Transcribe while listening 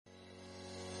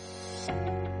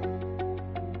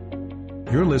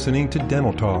You're listening to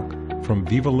Dental Talk from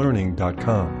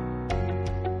VivaLearning.com.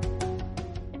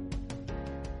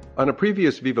 On a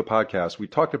previous Viva podcast, we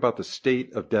talked about the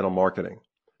state of dental marketing.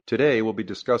 Today, we'll be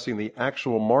discussing the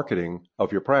actual marketing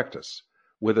of your practice.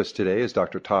 With us today is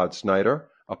Dr. Todd Snyder,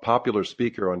 a popular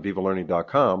speaker on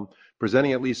VivaLearning.com,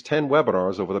 presenting at least 10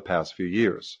 webinars over the past few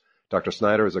years. Dr.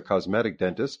 Snyder is a cosmetic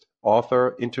dentist,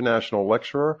 author, international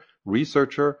lecturer,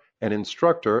 researcher, and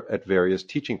instructor at various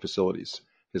teaching facilities.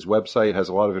 His website has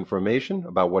a lot of information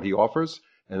about what he offers,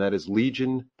 and that is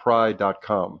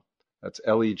legionpride.com. That's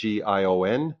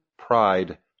Legion,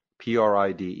 Pride,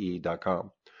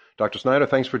 Pride.com. Dr. Snyder,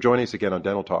 thanks for joining us again on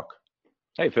Dental Talk.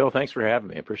 Hey, Phil, thanks for having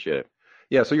me. I appreciate it.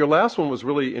 Yeah, so your last one was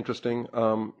really interesting.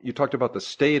 You talked about the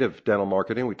state of dental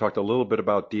marketing. We talked a little bit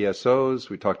about DSOs.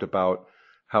 We talked about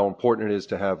how important it is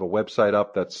to have a website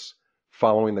up that's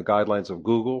following the guidelines of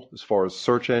Google as far as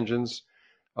search engines,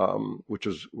 which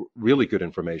is really good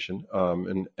information.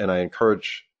 And I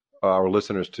encourage our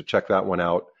listeners to check that one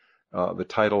out. The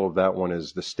title of that one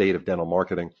is The State of Dental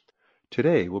Marketing.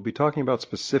 Today, we'll be talking about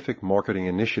specific marketing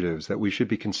initiatives that we should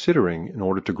be considering in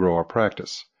order to grow our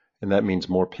practice. And that means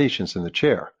more patients in the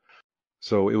chair.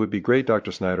 So it would be great,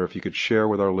 Dr. Snyder, if you could share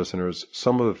with our listeners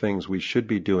some of the things we should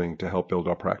be doing to help build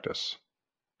our practice.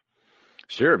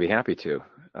 Sure, I'd be happy to.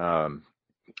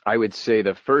 I would say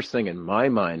the first thing in my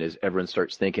mind is everyone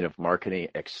starts thinking of marketing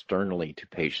externally to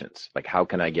patients. Like, how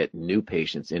can I get new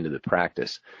patients into the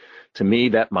practice? To me,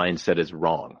 that mindset is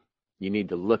wrong. You need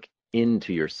to look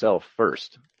into yourself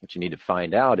first. What you need to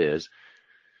find out is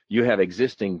you have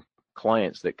existing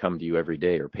clients that come to you every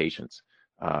day, or patients.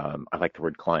 I like the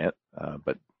word client,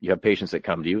 but you have patients that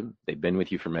come to you. They've been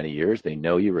with you for many years. They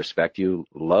know you, respect you,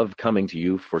 love coming to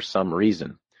you for some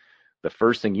reason. The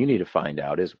first thing you need to find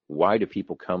out is, why do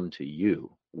people come to you?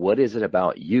 What is it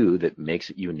about you that makes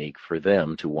it unique for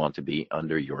them to want to be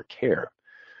under your care?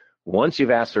 Once you've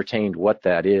ascertained what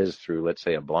that is through, let's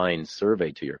say, a blind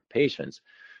survey to your patients,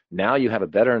 now you have a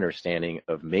better understanding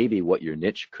of maybe what your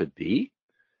niche could be.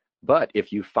 But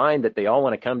if you find that they all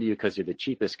want to come to you because you're the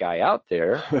cheapest guy out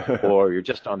there, or you're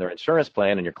just on their insurance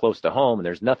plan and you're close to home and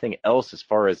there's nothing else as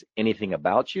far as anything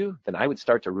about you, then I would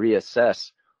start to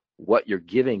reassess what you're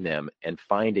giving them and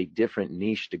find a different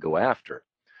niche to go after.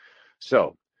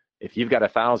 So if you've got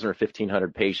 1,000 or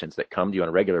 1,500 patients that come to you on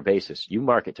a regular basis, you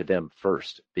market to them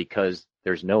first, because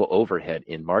there's no overhead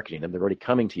in marketing them. They're already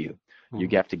coming to you. You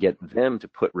have to get them to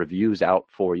put reviews out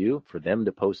for you, for them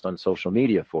to post on social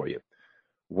media for you.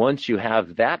 Once you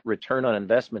have that return on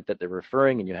investment that they're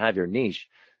referring and you have your niche,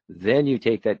 then you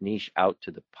take that niche out to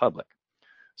the public.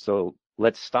 So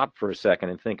let's stop for a second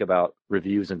and think about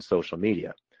reviews in social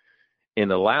media. In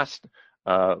the last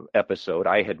episode,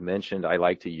 I had mentioned I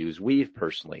like to use Weave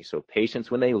personally. So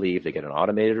patients, when they leave, they get an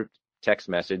automated text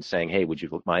message saying, hey, would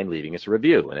you mind leaving us a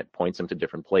review? And it points them to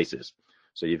different places.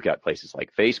 So you've got places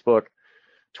like Facebook,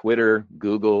 Twitter,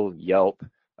 Google, Yelp,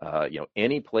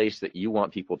 any place that you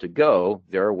want people to go.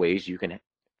 There are ways you can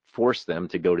force them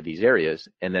to go to these areas,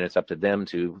 and then it's up to them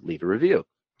to leave a review.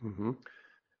 Mm-hmm.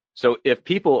 So if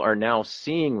people are now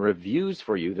seeing reviews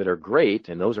for you that are great,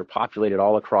 and those are populated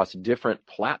all across different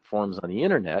platforms on the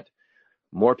internet,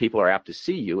 more people are apt to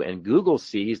see you, and Google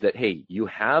sees that, hey, you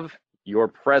have your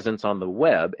presence on the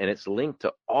web, and it's linked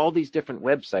to all these different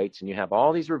websites, and you have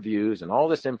all these reviews and all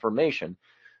this information.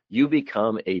 You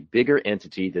become a bigger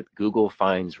entity that Google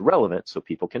finds relevant so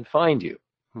people can find you.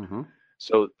 Mm-hmm.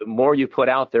 So the more you put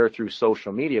out there through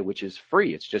social media, which is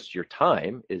free, it's just your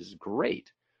time, is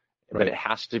great. Right. But it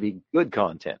has to be good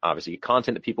content, obviously,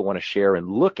 content that people want to share and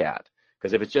look at.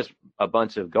 Because if it's just a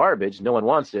bunch of garbage, no one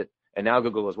wants it. And now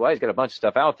Google goes, well, he's got a bunch of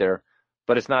stuff out there,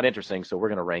 but it's not interesting, so we're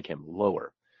going to rank him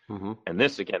lower. Mm-hmm. And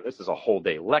this is a whole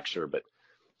day lecture. But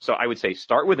so I would say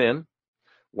start within.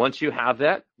 Once you have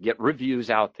that, get reviews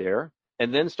out there,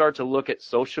 and then start to look at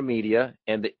social media,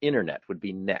 and the internet would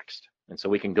be next. And so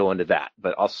we can go into that.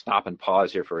 But I'll stop and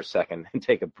pause here for a second and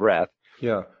take a breath.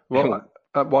 Yeah. Well,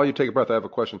 while you take a breath, I have a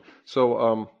question. So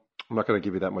I'm not going to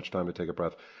give you that much time to take a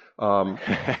breath.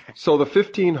 So the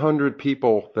 1,500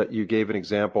 people that you gave an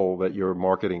example that you're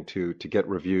marketing to get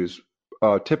reviews,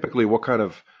 typically what kind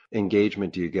of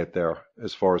engagement do you get there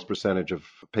as far as percentage of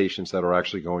patients that are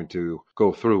actually going to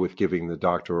go through with giving the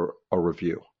doctor a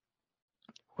review?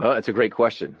 Well, it's a great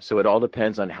question. So it all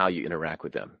depends on how you interact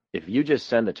with them. If you just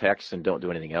send the text and don't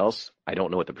do anything else, I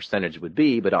don't know what the percentage would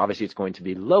be, but obviously it's going to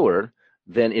be lower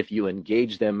than if you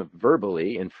engage them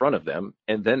verbally in front of them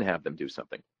and then have them do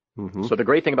something. Mm-hmm. So the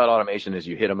great thing about automation is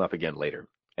you hit them up again later,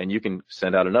 and you can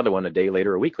send out another one a day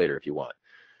later, a week later if you want.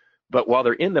 But while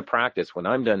they're in the practice, when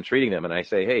I'm done treating them and I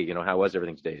say, hey, how was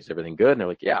everything today? Is everything good? And they're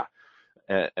like, yeah.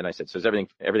 And I said, so is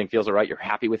everything feels all right? You're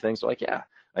happy with things? So like, yeah.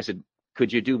 I said,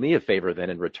 could you do me a favor then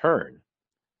in return?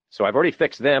 So I've already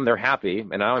fixed them. They're happy.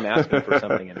 And now I'm asking for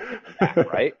something in back,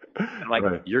 right? And like,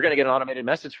 right. You're going to get an automated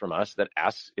message from us that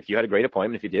asks if you had a great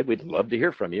appointment. If you did, we'd love to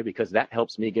hear from you, because that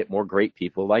helps me get more great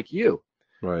people like you.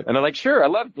 Right. And they're like, sure, I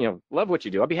love what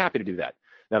you do. I'll be happy to do that.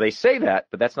 Now they say that,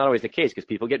 but that's not always the case, because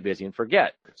people get busy and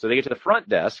forget. So they get to the front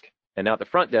desk, and now at the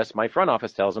front desk, my front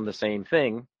office tells them the same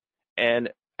thing. And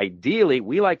ideally,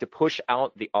 we like to push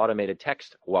out the automated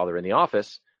text while they're in the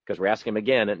office, because we're asking them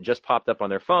again, and it just popped up on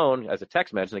their phone as a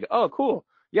text message. And they go, oh, cool.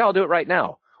 Yeah, I'll do it right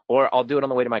now. Or I'll do it on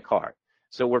the way to my car.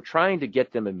 So we're trying to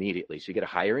get them immediately. So you get a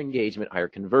higher engagement, higher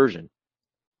conversion.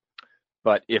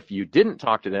 But if you didn't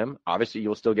talk to them, obviously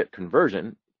you'll still get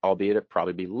conversion, albeit it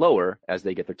probably be lower as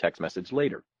they get their text message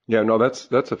later. Yeah, no,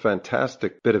 that's a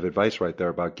fantastic bit of advice right there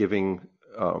about giving,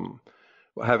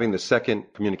 having the second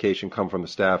communication come from the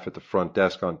staff at the front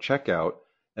desk on checkout,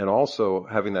 and also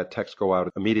having that text go out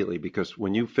immediately, because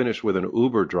when you finish with an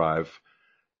Uber drive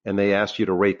and they ask you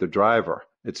to rate the driver,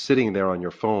 it's sitting there on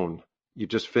your phone. You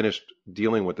just finished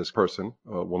dealing with this person,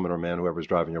 a woman or man, whoever's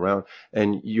driving you around,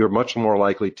 and you're much more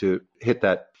likely to hit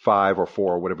that 5 or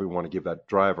 4 or whatever you want to give that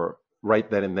driver right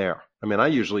then and there. I mean, I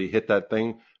usually hit that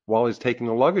thing while he's taking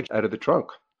the luggage out of the trunk,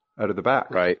 out of the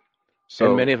back. Right. So,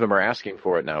 and many of them are asking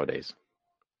for it nowadays.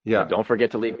 Yeah. Don't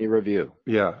forget to leave me a review.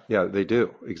 Yeah, they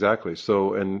do. Exactly.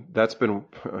 So, and that's been,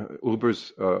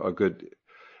 Uber's a good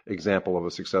example of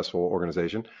a successful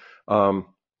organization.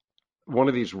 One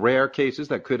of these rare cases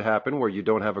that could happen where you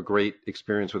don't have a great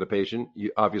experience with a patient,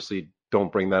 you obviously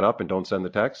don't bring that up and don't send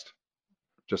the text.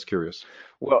 Just curious.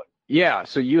 Well, yeah.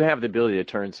 So you have the ability to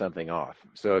turn something off.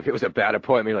 So if it was a bad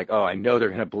appointment, you're like, oh, I know they're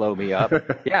going to blow me up.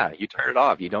 Yeah, you turn it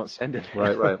off. You don't send it.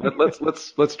 Right.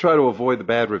 Let's try to avoid the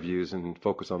bad reviews and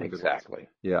focus on the good ones. Exactly.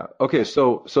 Yeah. Okay.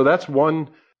 So that's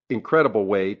one incredible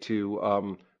way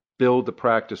to build the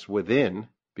practice within,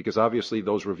 because obviously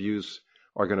those reviews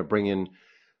are going to bring in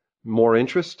more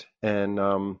interest.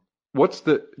 And what's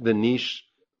the niche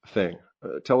thing?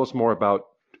 Tell us more about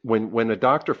when a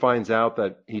doctor finds out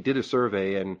that he did a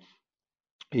survey and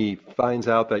he finds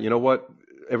out that, you know what,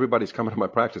 everybody's coming to my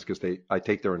practice because I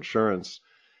take their insurance,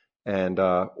 and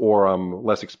or I'm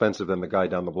less expensive than the guy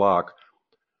down the block.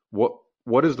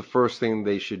 What is the first thing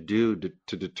they should do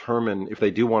to determine if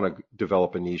they do want to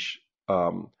develop a niche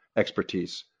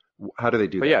expertise? How do they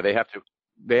do that? Yeah,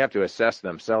 they have to assess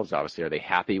themselves. Obviously, are they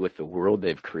happy with the world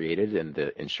they've created and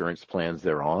the insurance plans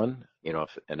they're on?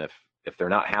 If they're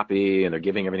not happy and they're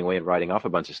giving everything away and writing off a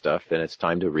bunch of stuff, then it's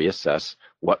time to reassess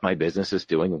what my business is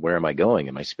doing and where am I going?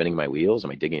 Am I spinning my wheels? Am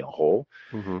I digging a hole?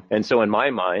 Mm-hmm. And so in my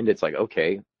mind, it's like,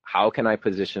 okay, how can I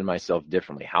position myself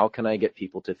differently? How can I get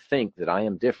people to think that I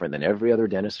am different than every other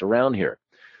dentist around here?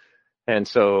 And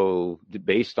so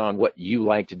based on what you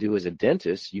like to do as a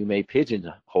dentist, you may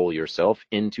pigeonhole yourself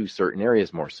into certain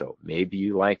areas more so. Maybe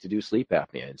you like to do sleep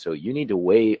apnea. And so you need to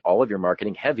weigh all of your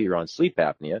marketing heavier on sleep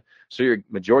apnea. So your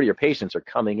majority of your patients are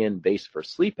coming in based for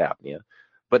sleep apnea,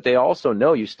 but they also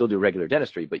know you still do regular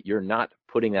dentistry, but you're not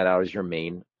putting that out as your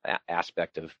main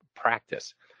aspect of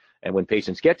practice. And when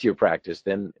patients get to your practice,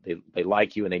 then they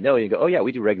like you and they know you, and go, oh yeah,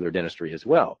 we do regular dentistry as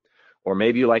well. Or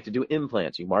maybe you like to do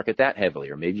implants, you market that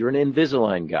heavily, or maybe you're an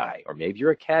Invisalign guy, or maybe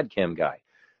you're a CAD/CAM guy.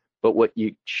 But what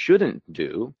you shouldn't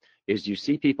do is you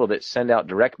see people that send out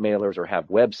direct mailers or have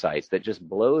websites that just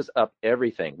blows up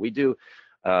everything. We do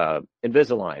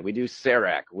Invisalign, we do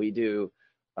CEREC, we do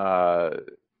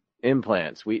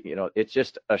implants. It's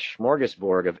just a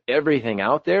smorgasbord of everything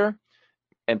out there.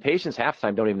 And patients half the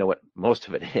time don't even know what most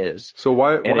of it is. So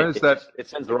why is that? It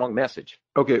sends the wrong message.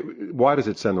 Okay, why does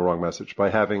it send the wrong message? By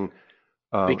having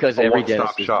because every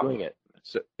dentist is doing it.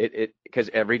 So because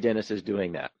every dentist is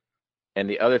doing that. And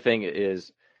the other thing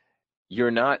is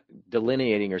you're not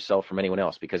delineating yourself from anyone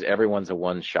else, because everyone's a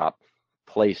one-shop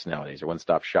place nowadays, or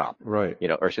one-stop shop. Right.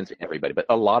 Or I shouldn't say everybody, but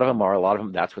a lot of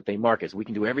them, that's what they market. So we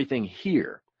can do everything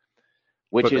here,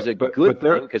 which is a good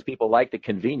thing because people like the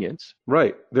convenience.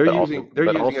 Right. They're using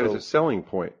it as a selling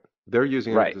point. They're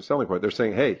using it as a selling point. They're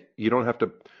saying, hey, you don't have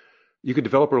to, you could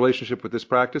develop a relationship with this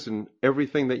practice, and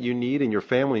everything that you need and your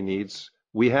family needs,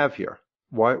 we have here.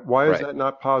 Why is that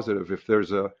not positive? If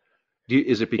there's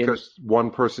is it because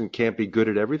one person can't be good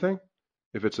at everything?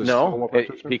 If it's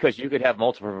because you could have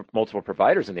multiple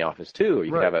providers in the office too, or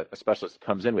you could have a specialist that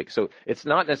comes in week. So it's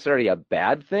not necessarily a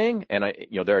bad thing, and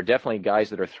there are definitely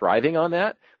guys that are thriving on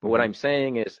that. But what I'm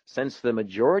saying is, since the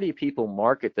majority of people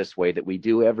market this way, that we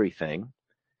do everything,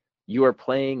 you are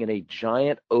playing in a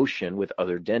giant ocean with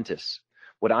other dentists.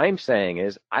 What I'm saying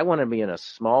is, I want to be in a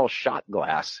small shot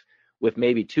glass with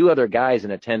maybe 2 other guys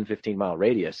in a 10, 15-mile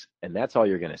radius, and that's all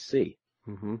you're going to see.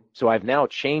 Mm-hmm. So I've now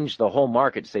changed the whole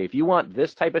market to say, if you want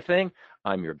this type of thing,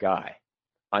 I'm your guy.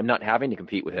 I'm not having to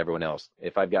compete with everyone else.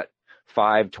 If I've got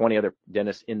 20 other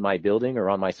dentists in my building or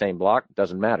on my same block,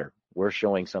 doesn't matter. We're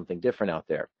showing something different out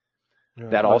there. Yeah,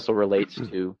 That also relates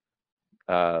to,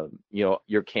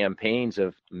 your campaigns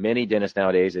of many dentists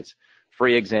nowadays. It's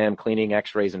free exam, cleaning,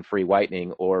 x-rays, and free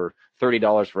whitening, or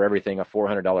 $30 for everything, a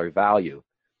 $400 value.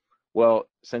 Well,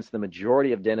 since the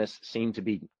majority of dentists seem to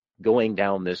be going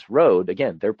down this road,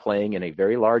 again, they're playing in a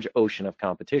very large ocean of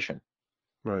competition.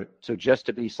 right. So just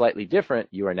to be slightly different,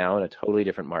 you are now in a totally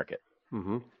different market.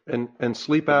 Mm-hmm. And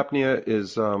sleep apnea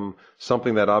is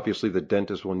something that obviously the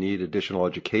dentist will need additional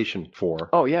education for.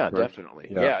 Oh yeah, Right. definitely.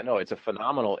 Yeah. Yeah, no, it's a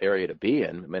phenomenal area to be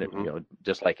in. I mean, Mm-hmm.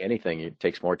 just like anything, it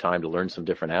takes more time to learn some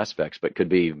different aspects, but could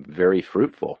be very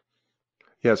fruitful.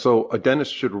 Yeah. So a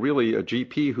dentist should really, a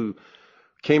GP who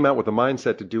came out with a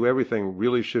mindset to do everything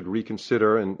really should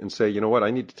reconsider and say, you know what,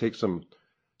 I need to take some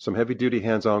heavy duty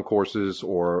hands-on courses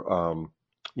or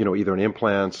either in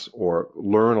implants or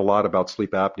learn a lot about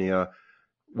sleep apnea,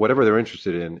 whatever they're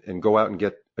interested in, and go out and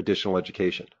get additional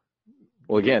education.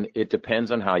 Well, again, it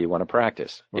depends on how you want to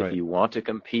practice. If Right. you want to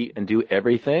compete and do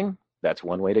everything, that's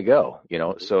one way to go.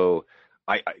 So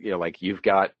like you've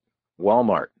got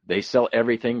Walmart. They sell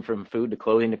everything from food to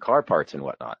clothing to car parts and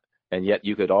whatnot. And yet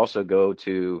you could also go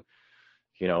to,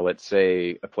 let's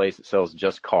say a place that sells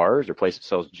just cars or a place that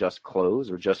sells just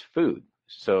clothes or just food.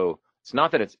 So it's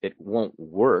not that it won't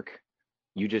work.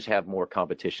 You just have more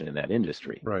competition in that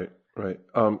industry. Right. Right.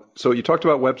 So you talked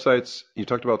about websites, you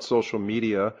talked about social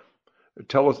media.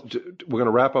 Tell us, we're going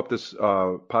to wrap up this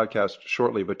podcast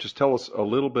shortly, but just tell us a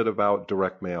little bit about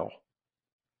direct mail.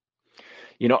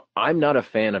 I'm not a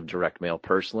fan of direct mail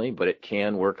personally, but it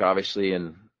can work obviously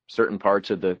in certain parts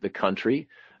of the country.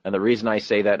 And the reason I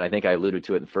say that, and I think I alluded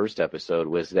to it in the first episode,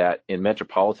 was that in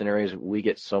metropolitan areas, we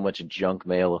get so much junk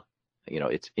mail,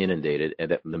 it's inundated,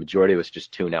 and that the majority of us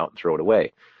just tune out and throw it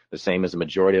away. The same as the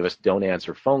majority of us don't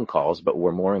answer phone calls, but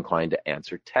we're more inclined to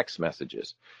answer text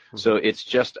messages. Mm-hmm. So it's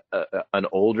just an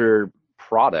older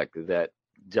product that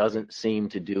doesn't seem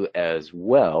to do as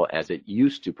well as it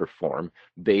used to perform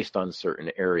based on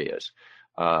certain areas.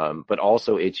 But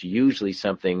also it's usually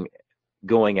something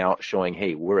going out showing,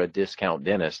 hey, we're a discount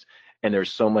dentist. And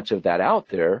there's so much of that out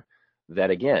there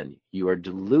that, again, you are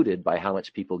diluted by how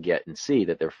much people get and see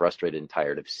that they're frustrated and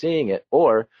tired of seeing it,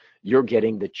 or you're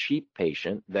getting the cheap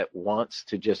patient that wants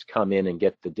to just come in and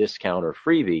get the discount or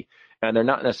freebie, and they're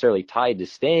not necessarily tied to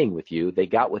staying with you. They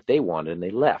got what they wanted and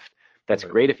they left. That's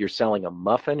right. Great if you're selling a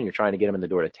muffin and you're trying to get them in the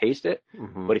door to taste it.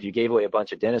 Mm-hmm. But if you gave away a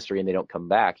bunch of dentistry and they don't come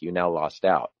back, you now lost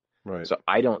out. Right. So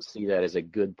I don't see that as a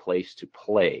good place to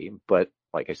play. But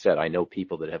like I said, I know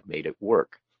people that have made it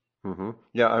work. Mm-hmm.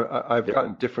 Yeah, I've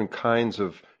gotten different kinds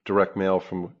of direct mail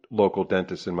from local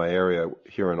dentists in my area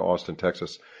here in Austin,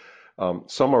 Texas.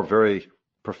 Some are very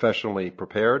professionally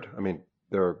prepared. I mean,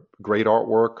 they're great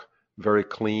artwork, very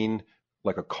clean,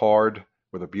 like a card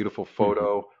with a beautiful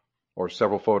photo. Mm-hmm. Or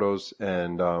several photos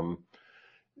and, a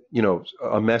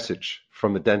message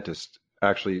from the dentist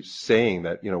actually saying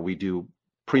that, we do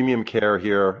premium care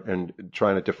here and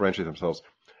trying to differentiate themselves.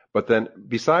 But then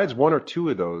besides one or two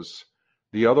of those,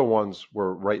 the other ones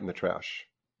were right in the trash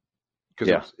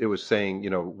because it was saying,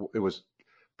 it was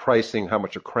pricing how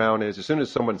much a crown is. As soon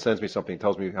as someone sends me something,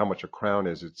 tells me how much a crown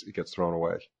is, it gets thrown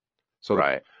away. So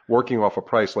right. Working off a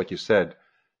price, like you said,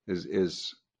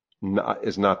 is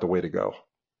not the way to go.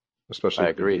 Especially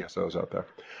with the DSOs out there.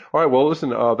 All right. Well, listen,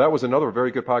 that was another very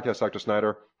good podcast, Dr.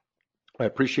 Snyder. I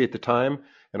appreciate the time,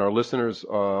 and our listeners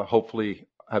hopefully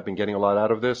have been getting a lot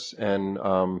out of this. And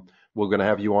we're going to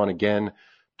have you on again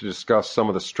to discuss some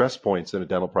of the stress points in a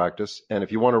dental practice. And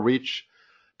if you want to reach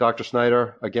Dr.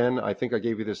 Snyder, again, I think I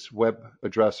gave you this web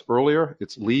address earlier.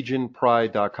 It's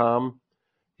legionpride.com.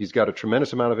 He's got a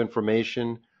tremendous amount of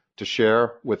information to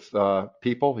share with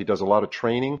people. He does a lot of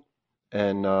training,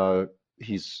 and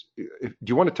do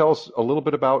you want to tell us a little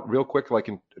bit about, real quick, like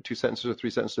in 2 sentences or 3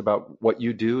 sentences, about what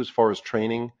you do as far as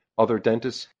training other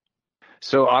dentists?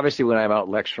 So obviously when I'm out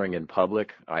lecturing in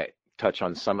public, I touch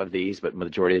on some of these, but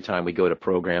majority of the time we go to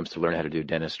programs to learn how to do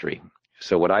dentistry.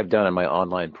 So what I've done in my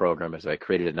online program is I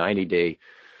created a 90-day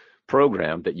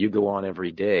program that you go on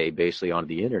every day, basically on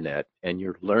the internet, and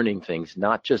you're learning things,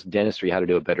 not just dentistry, how to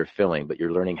do a better filling, but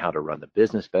you're learning how to run the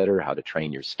business better, how to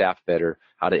train your staff better,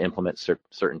 how to implement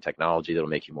certain technology that'll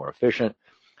make you more efficient,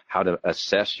 how to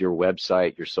assess your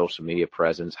website, your social media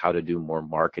presence, how to do more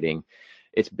marketing.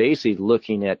 It's basically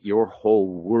looking at your whole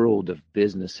world of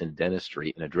business and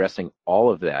dentistry and addressing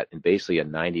all of that in basically a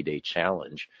 90-day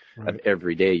challenge. Right. Of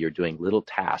every day you're doing little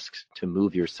tasks to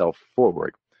move yourself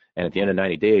forward. And at the end of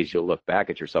 90 days, you'll look back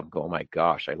at yourself and go, oh my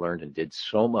gosh, I learned and did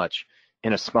so much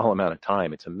in a small amount of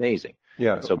time. It's amazing.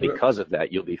 Yeah. And so because of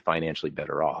that, you'll be financially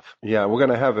better off. Yeah. We're going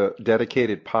to have a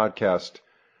dedicated podcast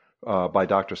by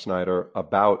Dr. Snyder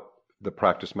about the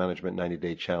Practice Management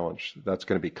 90-Day Challenge. That's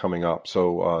going to be coming up.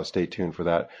 So stay tuned for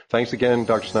that. Thanks again,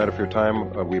 Dr. Snyder, for your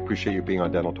time. We appreciate you being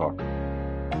on Dental Talk.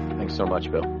 Thanks so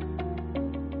much, Bill.